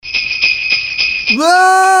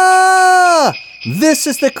Ah! This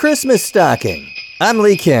is the Christmas stocking. I'm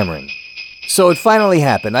Lee Cameron. So it finally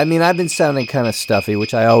happened. I mean, I've been sounding kind of stuffy,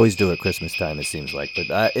 which I always do at Christmas time, it seems like.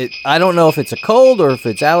 But I don't know if it's a cold or if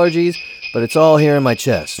it's allergies, but it's all here in my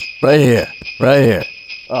chest. Right here.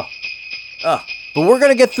 Oh. But we're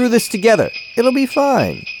going to get through this together. It'll be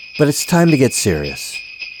fine. But it's time to get serious.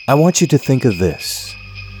 I want you to think of this.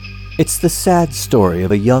 It's the sad story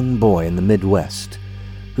of a young boy in the Midwest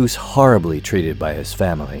who's horribly treated by his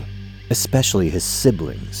family, especially his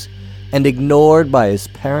siblings, and ignored by his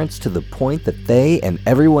parents to the point that they and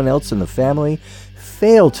everyone else in the family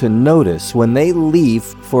fail to notice when they leave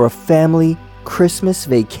for a family Christmas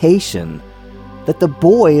vacation that the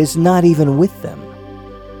boy is not even with them.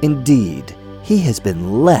 Indeed, he has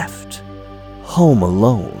been left home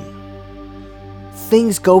alone.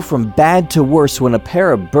 Things go from bad to worse when a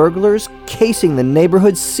pair of burglars casing the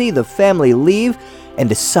neighborhood see the family leave and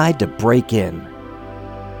decide to break in.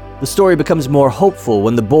 The story becomes more hopeful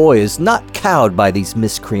when the boy is not cowed by these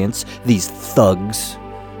miscreants, these thugs.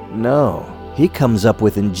 No, he comes up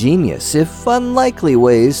with ingenious, if unlikely,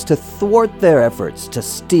 ways to thwart their efforts to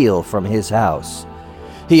steal from his house.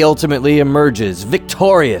 He ultimately emerges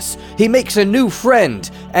victorious. He makes a new friend,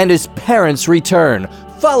 and his parents return,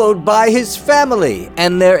 followed by his family,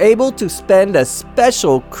 and they're able to spend a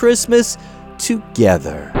special Christmas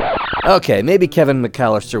together. Okay, maybe Kevin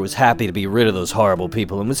McAllister was happy to be rid of those horrible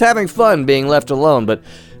people and was having fun being left alone, but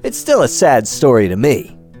it's still a sad story to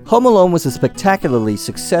me. Home Alone was a spectacularly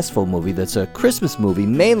successful movie that's a Christmas movie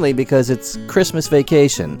mainly because it's Christmas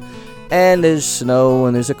Vacation, and there's snow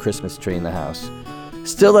and there's a Christmas tree in the house.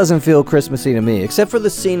 Still doesn't feel Christmassy to me, except for the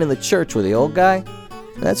scene in the church with the old guy.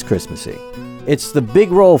 That's Christmassy. It's the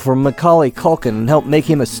big role for Macaulay Culkin and helped make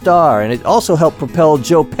him a star, and it also helped propel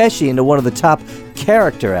Joe Pesci into one of the top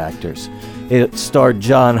character actors. It starred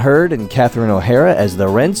John Hurd and Catherine O'Hara as the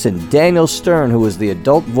Rents, and Daniel Stern, who was the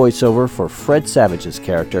adult voiceover for Fred Savage's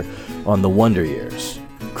character on The Wonder Years.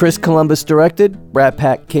 Chris Columbus directed, Rat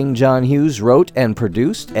Pack King John Hughes wrote and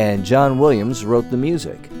produced, and John Williams wrote the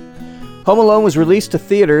music. Home Alone was released to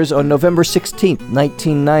theaters on November 16,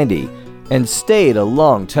 1990, and stayed a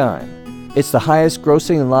long time. It's the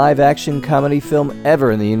highest-grossing live-action comedy film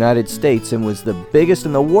ever in the United States and was the biggest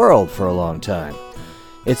in the world for a long time.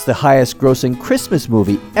 It's the highest-grossing Christmas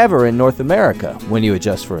movie ever in North America, when you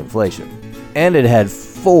adjust for inflation. And it had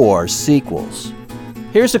 4 sequels.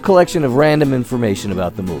 Here's a collection of random information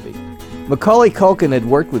about the movie. Macaulay Culkin had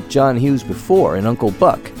worked with John Hughes before in Uncle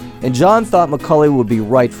Buck, and John thought Macaulay would be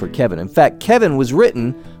right for Kevin. In fact, Kevin was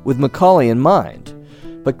written with Macaulay in mind.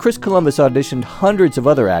 But Chris Columbus auditioned hundreds of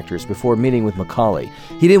other actors before meeting with Macaulay.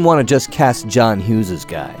 He didn't want to just cast John Hughes'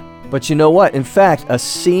 guy. But you know what? In fact, a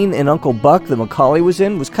scene in Uncle Buck that Macaulay was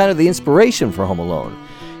in was kind of the inspiration for Home Alone.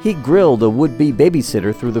 He grilled a would-be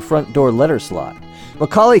babysitter through the front door letter slot.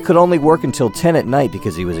 Macaulay could only work until 10 at night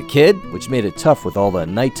because he was a kid, which made it tough with all the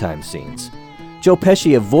nighttime scenes. Joe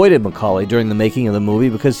Pesci avoided Macaulay during the making of the movie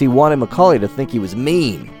because he wanted Macaulay to think he was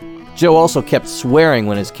mean. Joe also kept swearing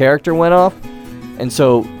when his character went off, and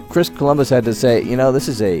so Chris Columbus had to say, this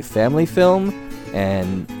is a family film,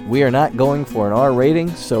 and we are not going for an R rating,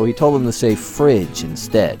 so he told them to say fridge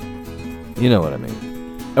instead. You know what I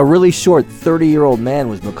mean. A really short 30-year-old man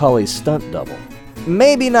was Macaulay's stunt double.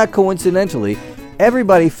 Maybe not coincidentally,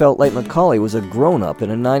 everybody felt like Macaulay was a grown-up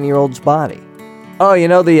in a 9-year-old's body. Oh,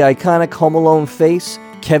 the iconic Home Alone face?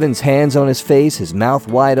 Kevin's hands on his face, his mouth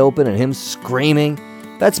wide open, and him screaming?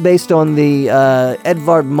 That's based on the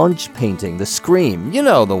Edvard Munch painting, The Scream. You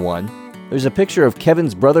know the one. There's a picture of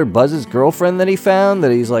Kevin's brother Buzz's girlfriend that he found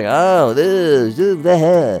that he's like,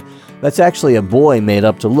 That's actually a boy made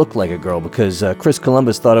up to look like a girl because Chris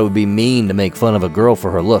Columbus thought it would be mean to make fun of a girl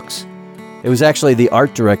for her looks. It was actually the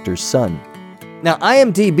art director's son. Now,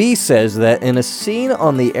 IMDb says that in a scene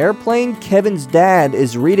on the airplane, Kevin's dad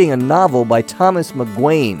is reading a novel by Thomas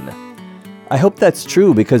McGuane. I hope that's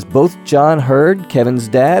true because both John Hurd, Kevin's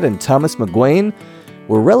dad, and Thomas McGuane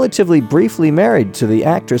were relatively briefly married to the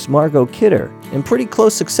actress Margot Kidder, in pretty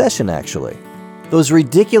close succession, actually. Those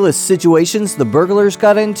ridiculous situations the burglars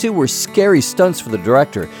got into were scary stunts for the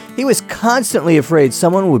director. He was constantly afraid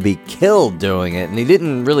someone would be killed doing it, and he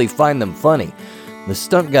didn't really find them funny. The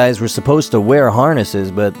stunt guys were supposed to wear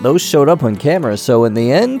harnesses, but those showed up on camera, so in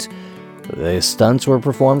the end, the stunts were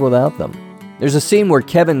performed without them. There's a scene where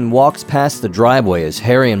Kevin walks past the driveway as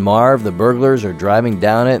Harry and Marv, the burglars, are driving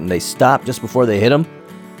down it, and they stop just before they hit him.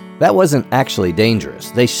 That wasn't actually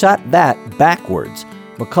dangerous. They shot that backwards.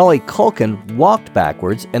 Macaulay Culkin walked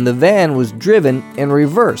backwards, and the van was driven in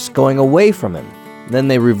reverse, going away from him. Then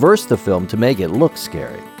they reversed the film to make it look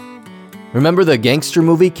scary. Remember the gangster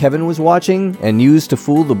movie Kevin was watching and used to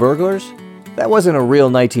fool the burglars? That wasn't a real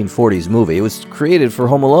 1940s movie. It was created for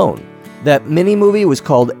Home Alone. That mini-movie was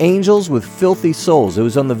called Angels with Filthy Souls. It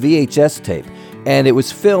was on the VHS tape, and it was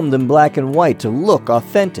filmed in black and white to look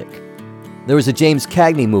authentic. There was a James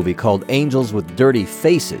Cagney movie called Angels with Dirty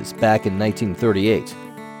Faces back in 1938.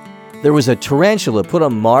 There was a tarantula put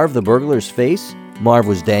on Marv the burglar's face. Marv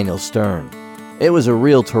was Daniel Stern. It was a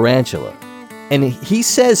real tarantula. And he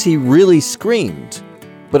says he really screamed,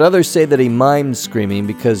 but others say that he mimed screaming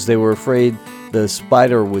because they were afraid the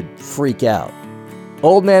spider would freak out.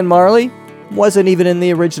 Old Man Marley wasn't even in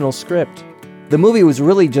the original script. The movie was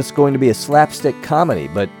really just going to be a slapstick comedy,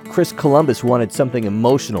 but Chris Columbus wanted something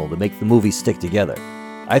emotional to make the movie stick together.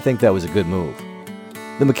 I think that was a good move.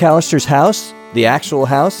 The McAllister's house, the actual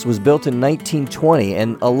house, was built in 1920,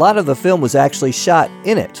 and a lot of the film was actually shot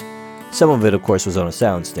in it. Some of it, of course, was on a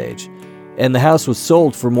soundstage. And the house was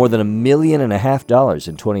sold for more than $1.5 million in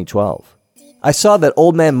 2012. I saw that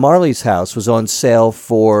Old Man Marley's house was on sale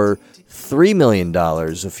for $3 million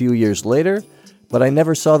a few years later, but I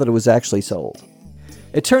never saw that it was actually sold.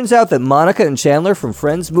 It turns out that Monica and Chandler from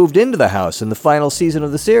Friends moved into the house in the final season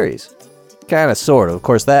of the series. Kinda, sorta. Of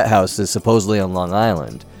course, that house is supposedly on Long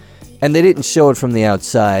Island. And they didn't show it from the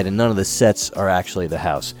outside, and none of the sets are actually the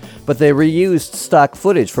house. But they reused stock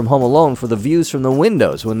footage from Home Alone for the views from the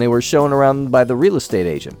windows when they were shown around by the real estate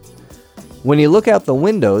agent. When you look out the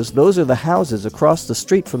windows, those are the houses across the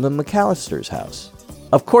street from the McAllister's house.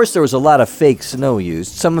 Of course, there was a lot of fake snow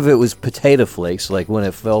used. Some of it was potato flakes, like when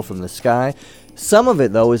it fell from the sky. Some of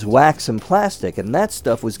it, though, is wax and plastic, and that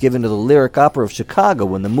stuff was given to the Lyric Opera of Chicago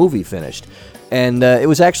when the movie finished. And it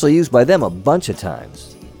was actually used by them a bunch of times.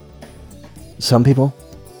 Some people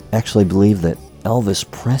actually believe that Elvis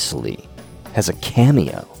Presley has a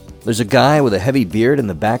cameo. There's a guy with a heavy beard in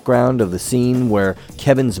the background of the scene where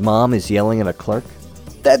Kevin's mom is yelling at a clerk.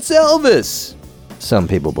 That's Elvis! Some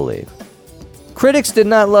people believe. Critics did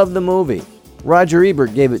not love the movie. Roger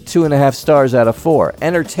Ebert gave it 2.5 stars out of 4.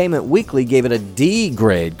 Entertainment Weekly gave it a D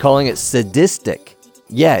grade, calling it sadistic.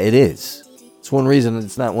 Yeah, it is. It's one reason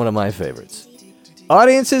it's not one of my favorites.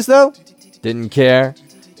 Audiences, though, didn't care.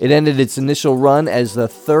 It ended its initial run as the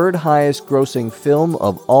 3rd highest grossing film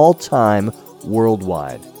of all time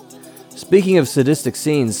worldwide. Speaking of sadistic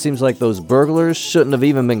scenes, seems like those burglars shouldn't have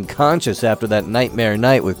even been conscious after that nightmare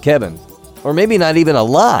night with Kevin. Or maybe not even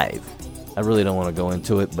alive. I really don't want to go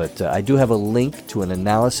into it, but I do have a link to an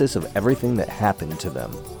analysis of everything that happened to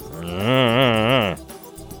them.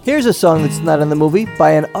 Here's a song that's not in the movie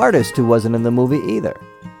by an artist who wasn't in the movie either.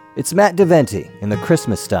 It's Matt Deventi in The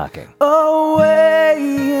Christmas Stocking.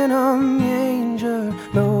 Away in a manger,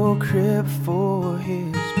 no crib for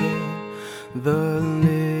his bed, the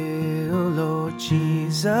little Lord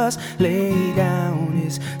Jesus lay down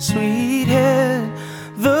his sweet head.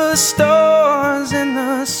 The stars in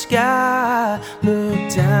the sky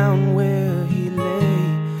looked down where he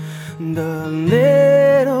lay, the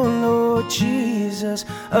little Lord Jesus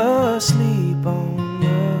asleep on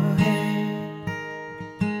the head.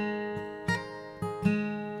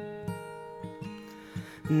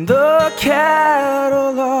 The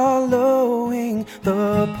cattle are lowing,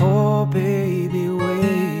 the poor baby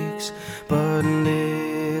wakes, but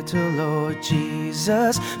little Lord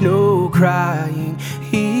Jesus, no crying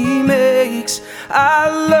he makes. I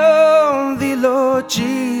love thee, Lord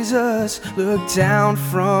Jesus, look down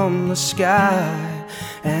from the sky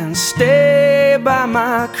and stay by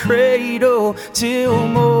my cradle till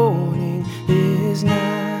morning is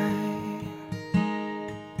nigh.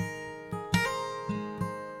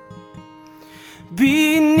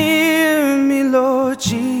 Be near me, Lord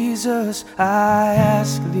Jesus, I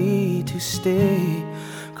ask thee to stay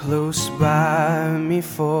close by me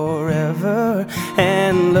forever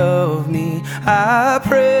and love me, I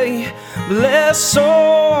pray. Bless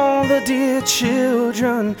all the dear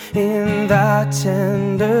children in thy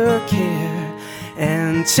tender care,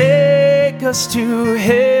 and take us to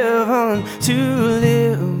heaven to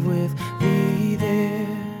live with thee there.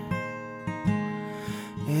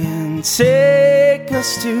 And take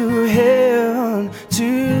us to heaven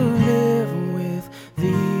to live with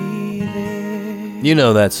thee there. You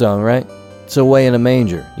know that song, right? It's Away in a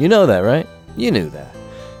Manger. You know that, right? You knew that.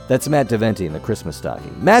 That's Matt Deventi in The Christmas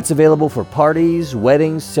Stocking. Matt's available for parties,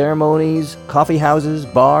 weddings, ceremonies, coffee houses,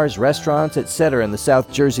 bars, restaurants, etc. in the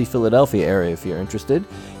South Jersey, Philadelphia area if you're interested.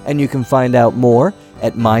 And you can find out more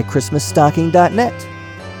at mychristmasstocking.net.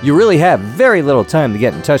 You really have very little time to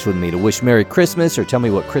get in touch with me to wish Merry Christmas or tell me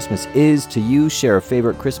what Christmas is to you, share a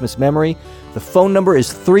favorite Christmas memory. The phone number is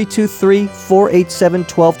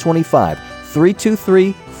 323-487-1225.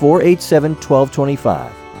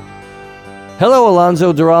 323-487-1225. Hello,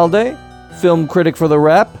 Alonzo Duralde, film critic for The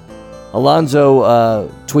Wrap. Alonzo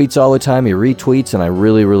tweets all the time. He retweets, and I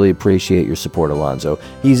really, really appreciate your support, Alonzo.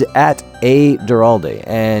 He's at A. Duralde,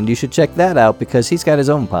 and you should check that out because he's got his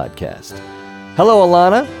own podcast. Hello,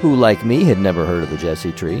 Alana, who, like me, had never heard of the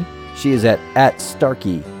Jesse Tree. She is at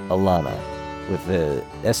Starkey Alana, with the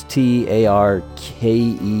Starkey.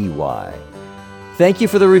 Thank you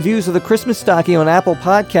for the reviews of the Christmas Stocking on Apple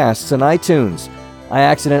Podcasts and iTunes. I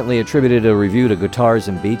accidentally attributed a review to Guitars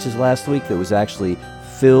and Beaches last week that was actually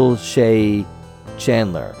Phil Shea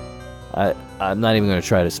Chandler. I'm not even going to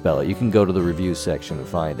try to spell it. You can go to the review section and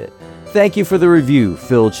find it. Thank you for the review,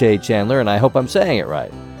 Phil Shea Chandler, and I hope I'm saying it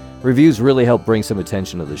right. Reviews really help bring some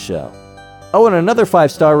attention to the show. Oh, and another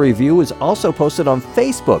 5-star review was also posted on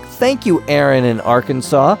Facebook. Thank you, Erin in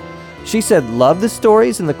Arkansas. She said, love the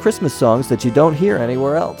stories and the Christmas songs that you don't hear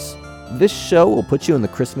anywhere else. This show will put you in the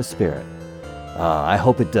Christmas spirit. I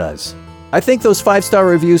hope it does. I think those 5-star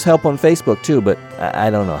reviews help on Facebook too, but I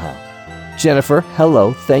don't know how. Jennifer,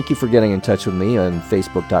 hello. Thank you for getting in touch with me on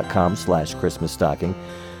Facebook.com/ChristmasStocking.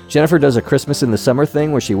 Jennifer does a Christmas in the Summer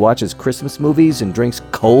thing where she watches Christmas movies and drinks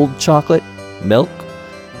cold chocolate milk.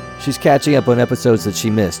 She's catching up on episodes that she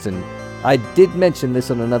missed, and I did mention this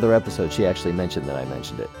on another episode. She actually mentioned that I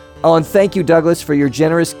mentioned it. Oh, and thank you, Douglas, for your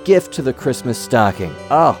generous gift to the Christmas stocking.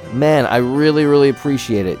 Oh, man, I really, really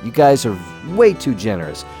appreciate it. You guys are way too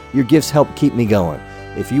generous. Your gifts help keep me going.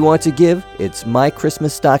 If you want to give, it's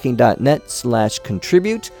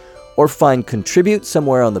mychristmasstocking.net/contribute, or find contribute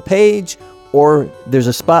somewhere on the page, or there's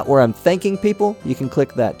a spot where I'm thanking people. You can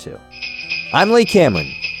click that too. I'm Lee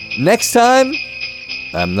Cameron. Next time,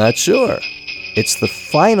 I'm not sure. It's the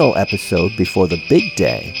final episode before the big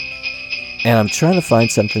day, and I'm trying to find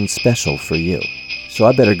something special for you. So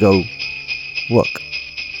I better go look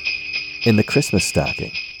in the Christmas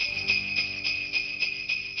stocking.